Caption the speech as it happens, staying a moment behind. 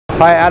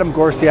Hi, Adam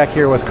Gorsiak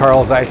here with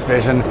Carl ZEISS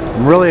Vision.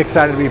 I'm really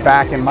excited to be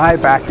back in my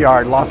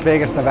backyard, Las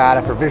Vegas,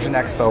 Nevada for Vision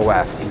Expo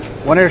West.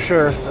 I want to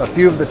share a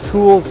few of the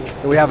tools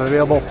that we have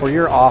available for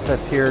your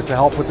office here to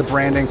help with the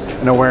branding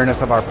and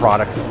awareness of our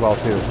products as well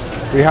too.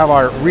 We have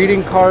our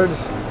reading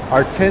cards,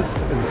 our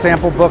tints and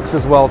sample books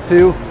as well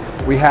too.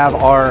 We have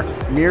our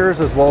mirrors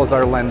as well as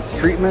our lens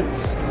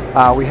treatments.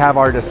 We have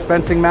our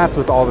dispensing mats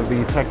with all of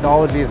the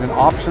technologies and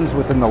options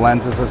within the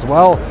lenses as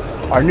well.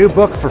 Our new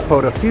book for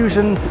photo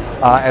fusion,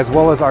 as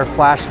well as our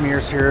flash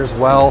mirrors here as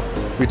well.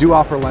 We do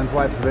offer lens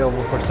wipes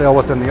available for sale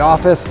within the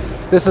office.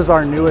 This is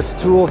our newest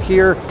tool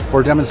here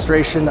for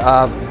demonstration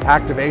of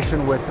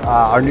activation with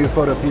our new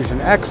Photo Fusion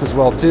X as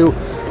well too.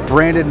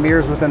 Branded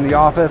mirrors within the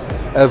office,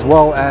 as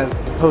well as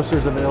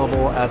posters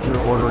available at your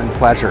ordering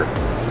pleasure.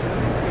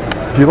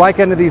 If you like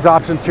any of these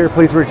options here,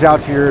 please reach out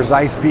to your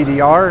ZEISS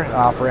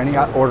BDR for any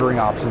ordering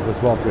options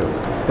as well too.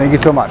 Thank you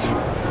so much.